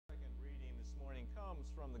comes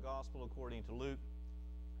from the Gospel according to Luke,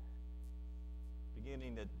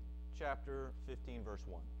 beginning at chapter 15, verse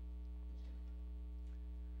 1.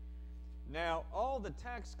 Now all the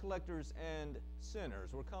tax collectors and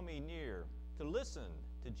sinners were coming near to listen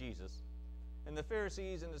to Jesus, and the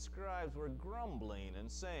Pharisees and the scribes were grumbling and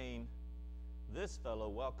saying, "This fellow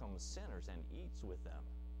welcomes sinners and eats with them."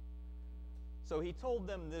 So he told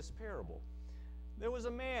them this parable. There was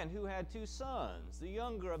a man who had 2 sons. The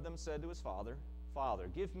younger of them said to his father, "Father,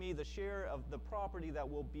 give me the share of the property that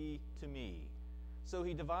will be to me." So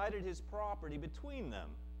he divided his property between them.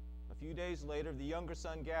 A few days later, the younger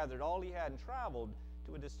son gathered all he had and traveled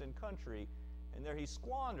to a distant country, and there he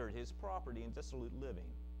squandered his property in dissolute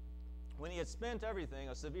living. When he had spent everything,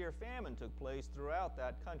 a severe famine took place throughout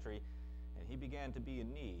that country, and he began to be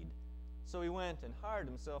in need. So he went and hired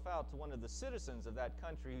himself out to one of the citizens of that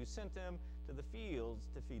country, who sent him to the fields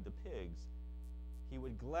to feed the pigs. He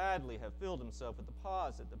would gladly have filled himself with the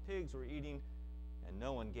pods that the pigs were eating, and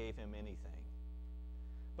no one gave him anything.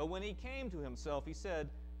 But when he came to himself, he said,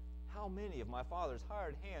 "How many of my father's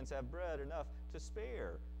hired hands have bread enough to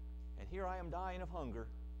spare? And here I am dying of hunger.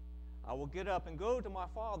 I will get up and go to my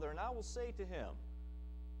father, and I will say to him,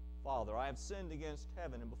 'Father, I have sinned against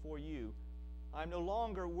heaven and before you. I am no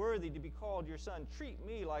longer worthy to be called your son. Treat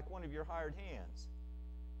me like one of your hired hands.'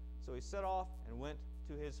 So he set off and went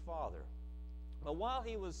to his father. But while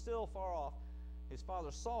he was still far off, his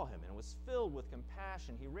father saw him and was filled with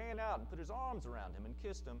compassion. He ran out and put his arms around him and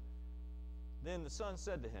kissed him. Then the son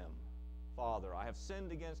said to him, 'Father, I have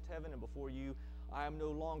sinned against heaven and before you. I am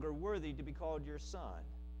no longer worthy to be called your son.'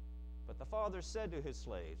 But the father said to his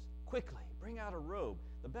slaves, 'Quickly, bring out a robe,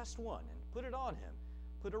 the best one, and put it on him.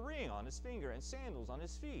 Put a ring on his finger and sandals on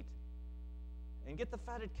his feet. And get the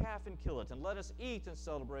fatted calf and kill it, and let us eat and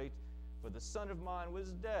celebrate. For the son of mine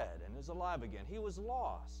was dead and is alive again. He was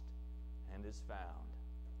lost and is found.'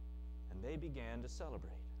 And they began to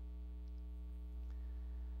celebrate.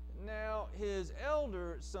 Now his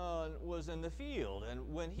elder son was in the field,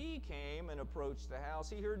 and when he came and approached the house,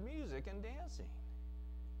 he heard music and dancing.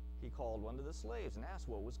 He called one of the slaves and asked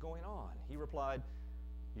what was going on. He replied,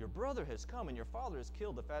 'Your brother has come, and your father has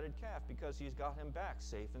killed the fatted calf because he's got him back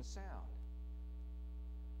safe and sound.'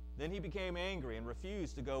 Then he became angry and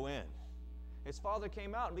refused to go in. His father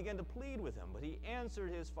came out and began to plead with him, but he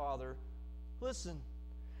answered his father, 'Listen,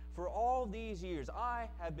 for all these years I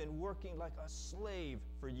have been working like a slave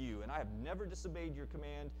for you, and I have never disobeyed your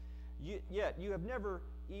command. Yet you have never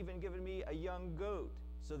even given me a young goat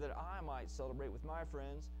so that I might celebrate with my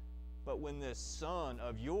friends. But when this son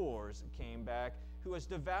of yours came back, who has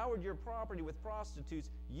devoured your property with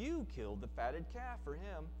prostitutes, you killed the fatted calf for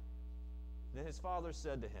him.' Then his father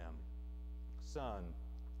said to him, 'Son,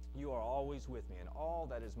 you are always with me, and all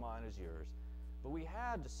that is mine is yours. But we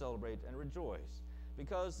had to celebrate and rejoice,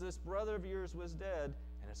 because this brother of yours was dead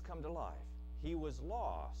and has come to life. He was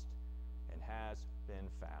lost and has been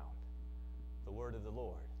found.'" The word of the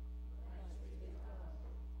Lord.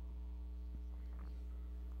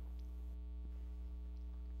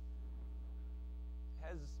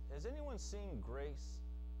 Has anyone seen Grace?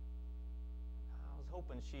 I was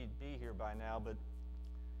hoping she'd be here by now, but,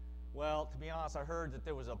 well, to be honest, I heard that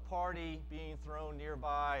there was a party being thrown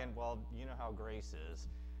nearby, and, well, you know how Grace is.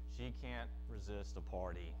 She can't resist a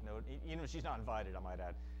party. No, even if she's not invited, I might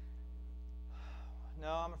add.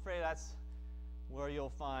 No, I'm afraid that's where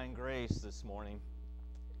you'll find Grace this morning.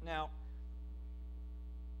 Now,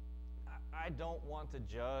 I don't want to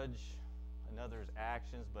judge another's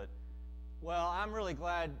actions, but, well, I'm really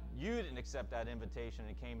glad you didn't accept that invitation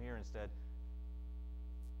and came here instead.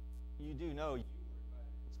 You do know you were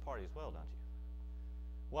invited to this party as well, don't you?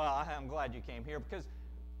 Well, I'm glad you came here, because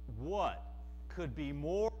what could be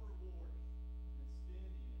more rewarding than spending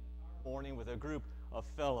an entire morning with a group of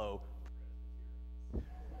fellow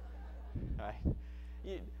Presbyterians?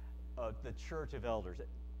 Right? The Church of Elders.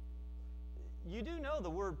 You do know the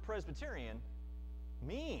word Presbyterian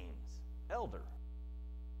means elder.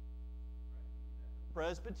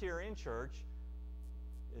 Presbyterian Church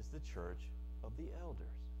is the church of the elders.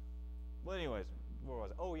 Well, anyways, where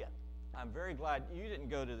was I? Oh, yeah. I'm very glad you didn't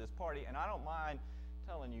go to this party, and I don't mind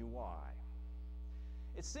telling you why.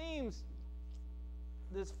 It seems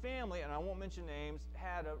this family, and I won't mention names,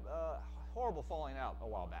 had a horrible falling out a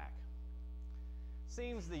while back.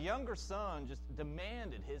 Seems the younger son just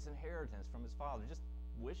demanded his inheritance from his father, just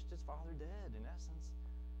wished his father dead, in essence.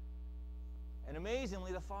 And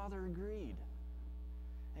amazingly, the father agreed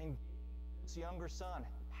and gave this younger son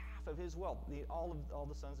half of his wealth, all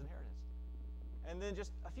the son's inheritance. And then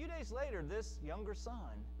just a few days later, this younger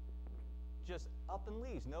son just up and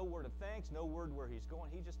leaves. No word of thanks, no word where he's going.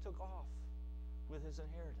 He just took off with his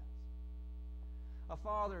inheritance. A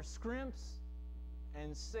father scrimps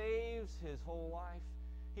and saves his whole life.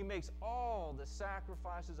 He makes all the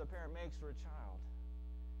sacrifices a parent makes for a child.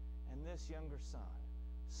 And this younger son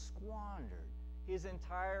squandered his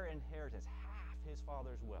entire inheritance, half his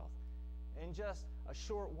father's wealth, in just a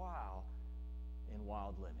short while in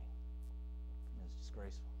wild living. It's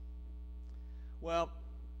disgraceful. Well,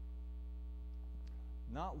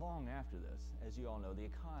 not long after this, as you all know, the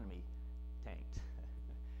economy tanked.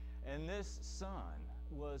 And this son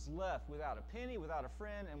was left without a penny, without a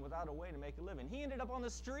friend, and without a way to make a living. He ended up on the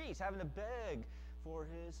streets having to beg for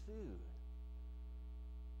his food.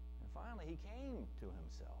 And finally, he came to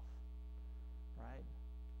himself, right?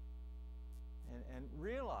 And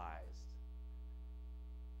realized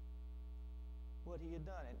what he had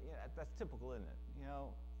done. And that's typical, isn't it? You know,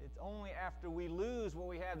 it's only after we lose what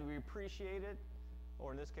we have that we appreciate it,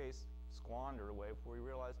 or in this case, squander away before we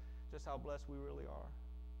realize just how blessed we really are.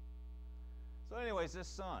 So anyways, this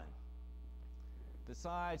son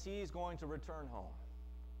decides he's going to return home.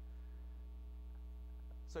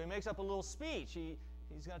 So he makes up a little speech.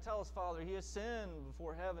 He's going to tell his father he has sinned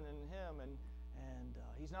before heaven and him, and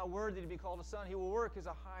he's not worthy to be called a son. He will work as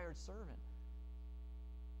a hired servant.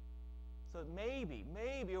 So maybe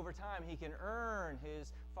over time he can earn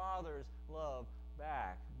his father's love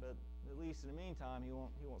back, but at least in the meantime he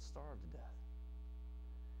won't starve to death.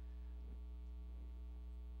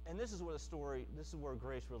 And this is where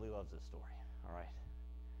Grace really loves this story, all right?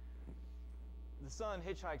 The son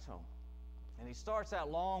hitchhikes home, and he starts that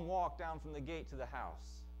long walk down from the gate to the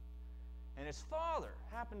house. And his father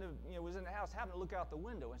was in the house, happened to look out the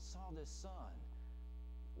window and saw this son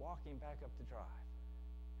walking back up the drive.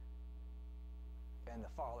 And the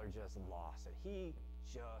father just lost it. He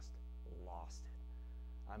just lost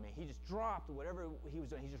it. I mean, he just dropped whatever he was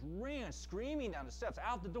doing. He just ran screaming down the steps,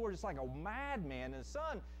 out the door just like a madman. And the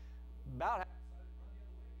son, about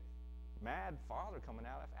mad father coming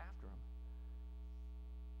out after him.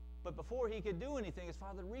 But before he could do anything, his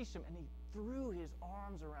father reached him and he threw his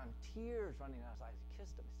arms around, tears running down his eyes. He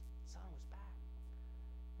kissed him. His son was back.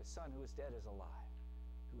 His son who was dead is alive.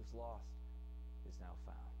 Who was lost is now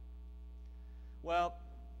found. Well,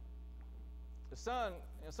 the son,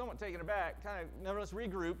 somewhat taken aback, kind of nevertheless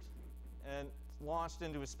regrouped and launched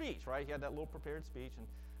into his speech, right? He had that little prepared speech. And,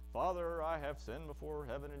 Father, I have sinned before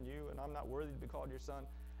heaven and you, and I'm not worthy to be called your son.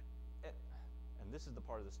 And this is the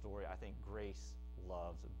part of the story I think Grace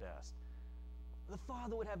loves best. The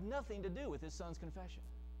father would have nothing to do with his son's confession.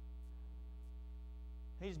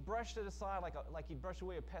 He's brushed it aside like he'd brush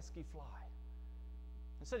away a pesky fly.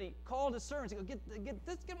 Instead, he called his servants. He goes,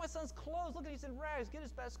 get my son's clothes. Look, he's in rags. Get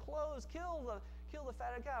his best clothes. Kill the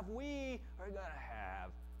fatted calf. We are going to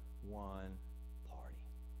have one party.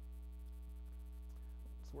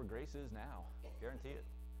 That's where Grace is now. Guarantee it.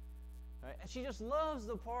 Right? And she just loves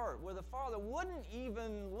the part where the father wouldn't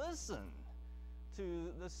even listen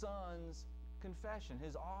to the son's confession,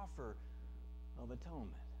 his offer of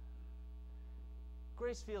atonement.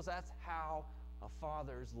 Grace feels that's how a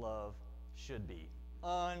father's love should be.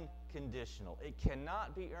 Unconditional. It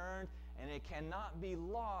cannot be earned, and it cannot be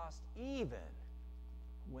lost even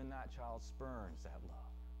when that child spurns that love.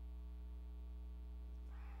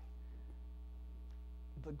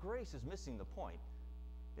 But Grace is missing the point,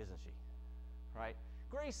 isn't she? Right?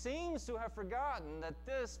 Grace seems to have forgotten that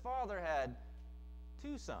this father had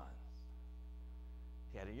two sons.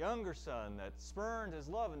 He had a younger son that spurned his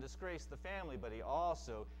love and disgraced the family, but he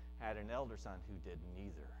also had an elder son who did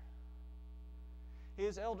neither.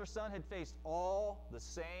 His elder son had faced all the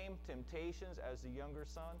same temptations as the younger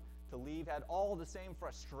son to leave, had all the same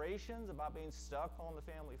frustrations about being stuck on the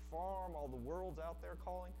family farm, all the world's out there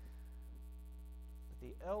calling. But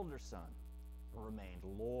the elder son remained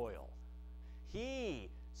loyal. He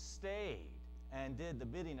stayed and did the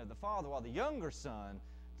bidding of the father, while the younger son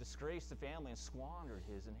disgraced the family and squandered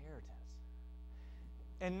his inheritance.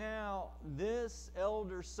 And now this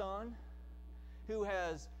elder son, who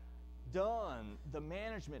has done the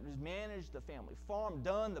management, who's managed the family farm,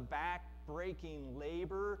 done the back-breaking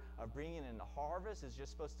labor of bringing in the harvest, is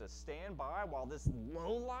just supposed to stand by while this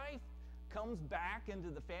lowlife comes back into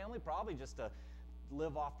the family, probably just to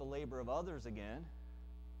live off the labor of others again.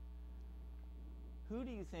 Who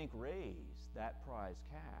do you think raised that prize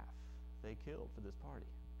calf they killed for this party?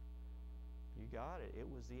 You got it. It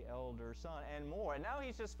was the elder son and more. And now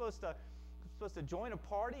he's just supposed to join a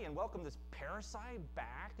party and welcome this parasite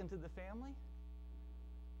back into the family?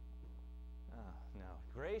 Oh, no.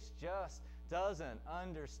 Grace just doesn't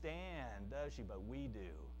understand, does she? But we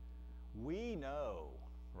do. We know,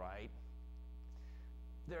 right?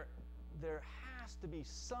 There has to be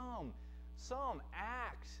some some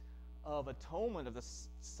act of atonement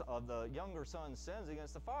of the younger son's sins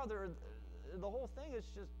against the father, the whole thing is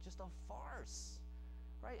just a farce,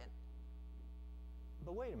 right?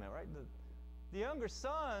 But wait a minute, right? The younger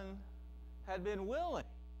son had been willing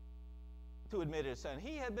to admit his sin.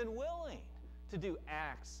 He had been willing to do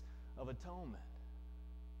acts of atonement.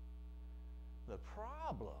 The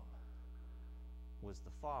problem was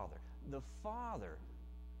the father. The father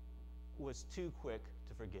was too quick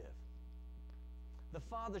to forgive. The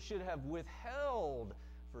father should have withheld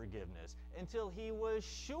forgiveness until he was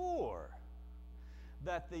sure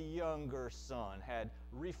that the younger son had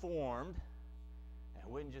reformed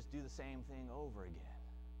and wouldn't just do the same thing over again.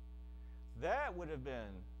 That would have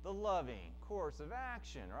been the loving course of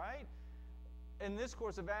action, right? And this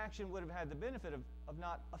course of action would have had the benefit of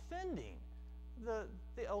not offending the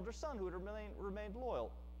elder son, who would have remained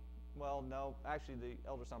loyal. Well, no, actually the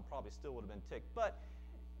elder son probably still would have been ticked, but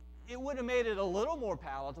it would have made it a little more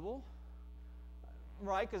palatable,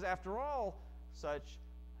 right? Because after all, such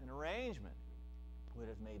an arrangement would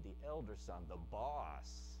have made the elder son the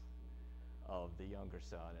boss of the younger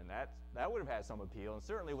son, and that would have had some appeal, and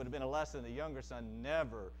certainly would have been a lesson the younger son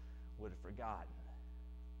never would have forgotten.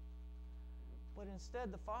 But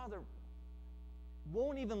instead, the father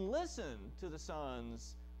won't even listen to the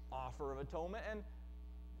son's offer of atonement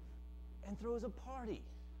and throws a party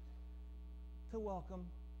to welcome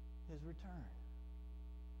his return.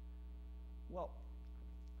 Well,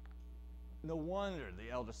 no wonder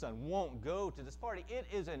the elder son won't go to this party. It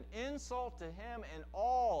is an insult to him and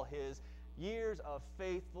all his years of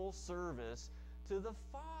faithful service to the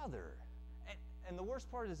father. And the worst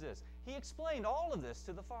part is this. He explained all of this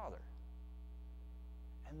to the father.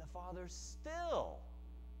 And the father still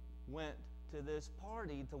went to this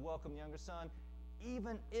party to welcome the younger son,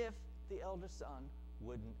 even if the elder son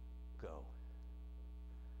wouldn't go.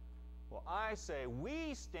 Well, I say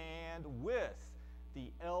we stand with the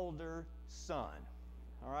elder son,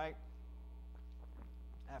 all right?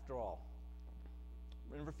 After all,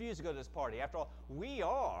 and refuse to go to this party. After all, we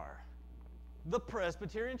are the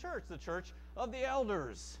Presbyterian church, the church of the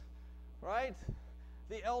elders, right?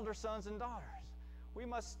 The elder sons and daughters. We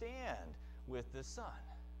must stand with the son.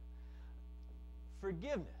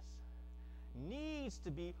 Forgiveness needs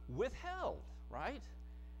to be withheld, right?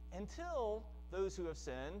 Until those who have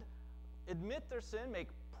sinned admit their sin, make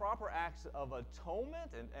proper acts of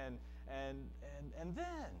atonement, and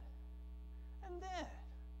then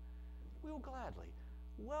we will gladly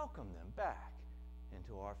welcome them back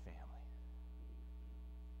into our family.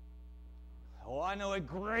 Oh, I know what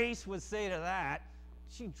Grace would say to that.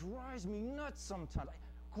 She drives me nuts sometimes.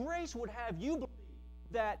 Grace would have you believe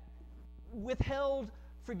that withheld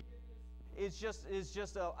forgiveness is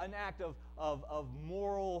just an act of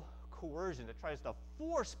moral coercion that tries to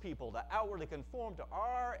force people to outwardly conform to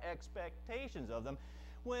our expectations of them,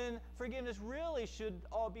 when forgiveness really should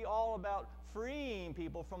be all about freeing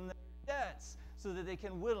people from their debts so that they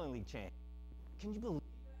can willingly change. Can you believe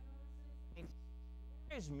that? It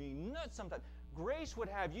drives me nuts sometimes. Grace would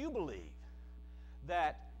have you believe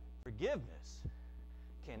that forgiveness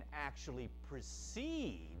can actually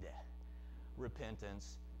precede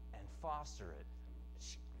repentance and foster it.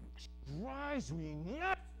 She drives me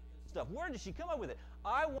nuts with this stuff. Where did she come up with it?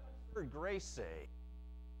 I once heard Grace say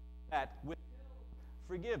that with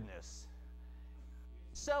forgiveness,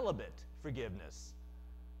 celibate forgiveness,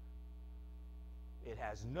 it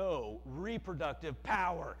has no reproductive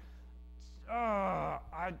power. I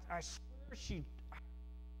swear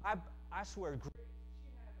I swear Grace,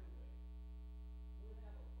 she had her way, would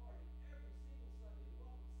have a party every single Sunday to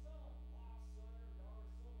welcome some lost son or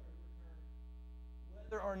daughter somewhere to return,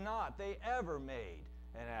 whether or not they ever made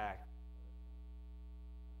an act.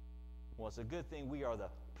 Well, it's a good thing we are the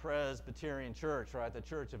Presbyterian church, right? The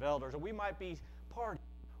church of elders, or we might be partying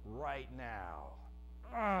right now.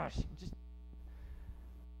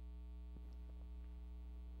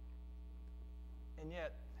 And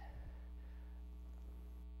yet,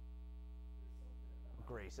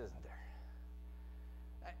 Grace, isn't there?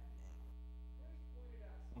 Grace pointed out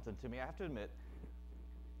something to me, I have to admit.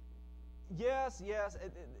 Yes, the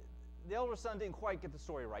elder son didn't quite get the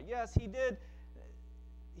story right. Yes, he did.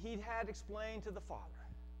 He had explained to the father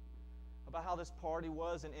about how this party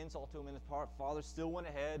was an insult to him, and the father still went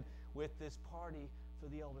ahead with this party for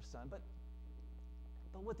the elder son. But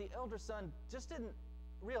what the elder son just didn't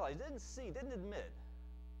realize, didn't see, didn't admit,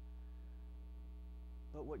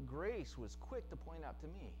 but what Grace was quick to point out to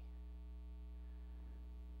me,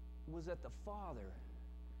 was that the father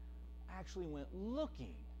actually went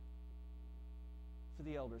looking for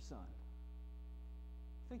the elder son.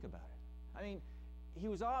 Think about it. I mean, he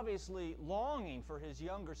was obviously longing for his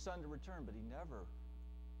younger son to return, but he never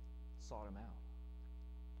sought him out.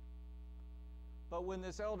 But when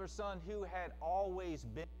this elder son, who had always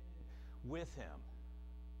been with him,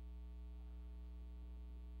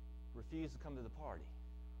 refused to come to the party,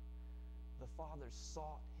 the father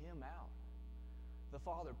sought him out. The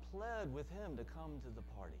father pled with him to come to the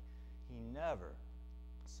party. He never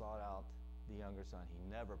sought out the younger son.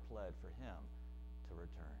 He never pled for him to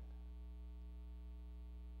return.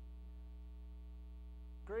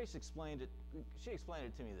 Grace explained it. She explained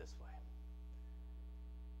it to me this way.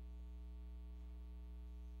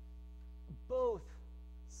 Both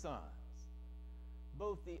sons,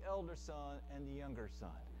 both the elder son and the younger son,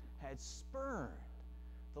 had spurned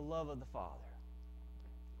the love of the Father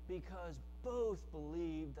because both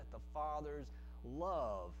believed that the Father's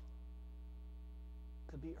love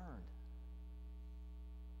could be earned.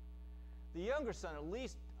 The younger son at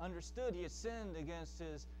least understood he had sinned against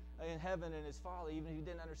his in heaven and his Father, even if he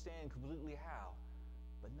didn't understand completely how,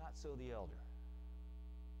 but not so the elder.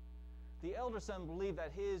 The elder son believed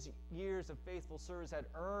that his years of faithful service had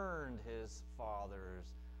earned his father's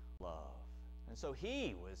love. And so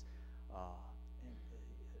he was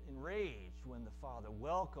enraged when the father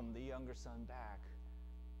welcomed the younger son back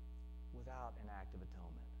without an act of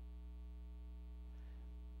atonement.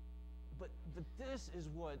 But this is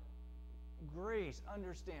what Grace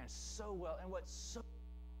understands so well, and what so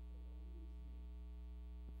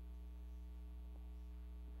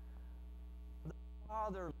the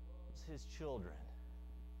Father loves his children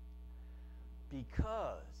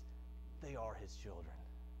because they are his children.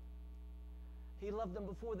 He loved them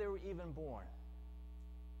before they were even born.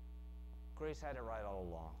 Grace had it right all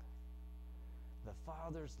along. The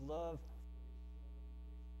Father's love,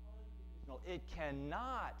 it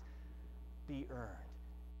cannot be earned,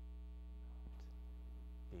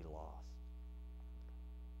 be lost.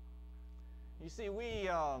 You see, we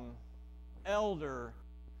elder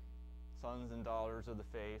sons and daughters of the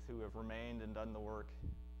faith who have remained and done the work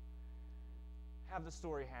have the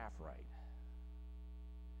story half right.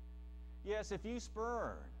 Yes, if you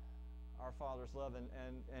spurn our Father's love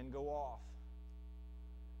and go off,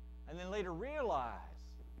 and then later realize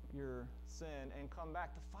your sin and come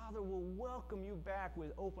back, the Father will welcome you back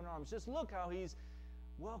with open arms. Just look how He's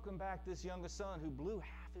welcomed back this youngest son who blew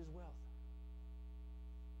half his wealth.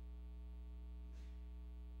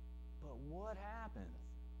 But what happens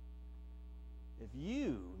if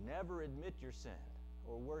you never admit your sin?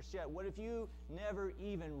 Or worse yet, what if you never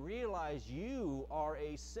even realize you are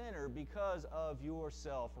a sinner because of your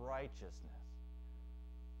self-righteousness?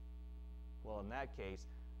 Well, in that case,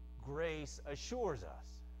 grace assures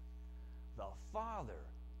us the Father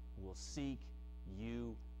will seek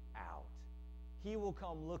you out. He will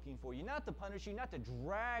come looking for you, not to punish you, not to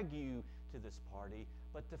drag you to this party,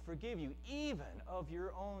 but to forgive you even of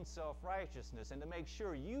your own self-righteousness and to make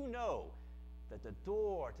sure you know that the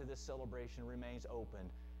door to this celebration remains open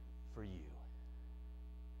for you.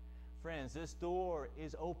 Friends, this door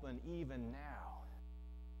is open even now.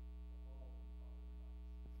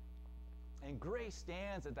 And grace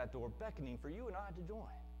stands at that door beckoning for you and I to join.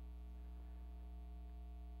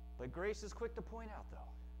 But grace is quick to point out, though,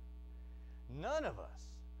 none of us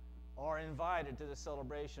are invited to the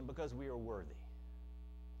celebration because we are worthy.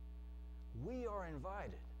 We are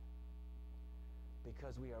invited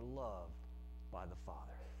because we are loved by the Father.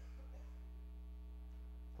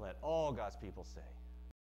 Let all God's people say,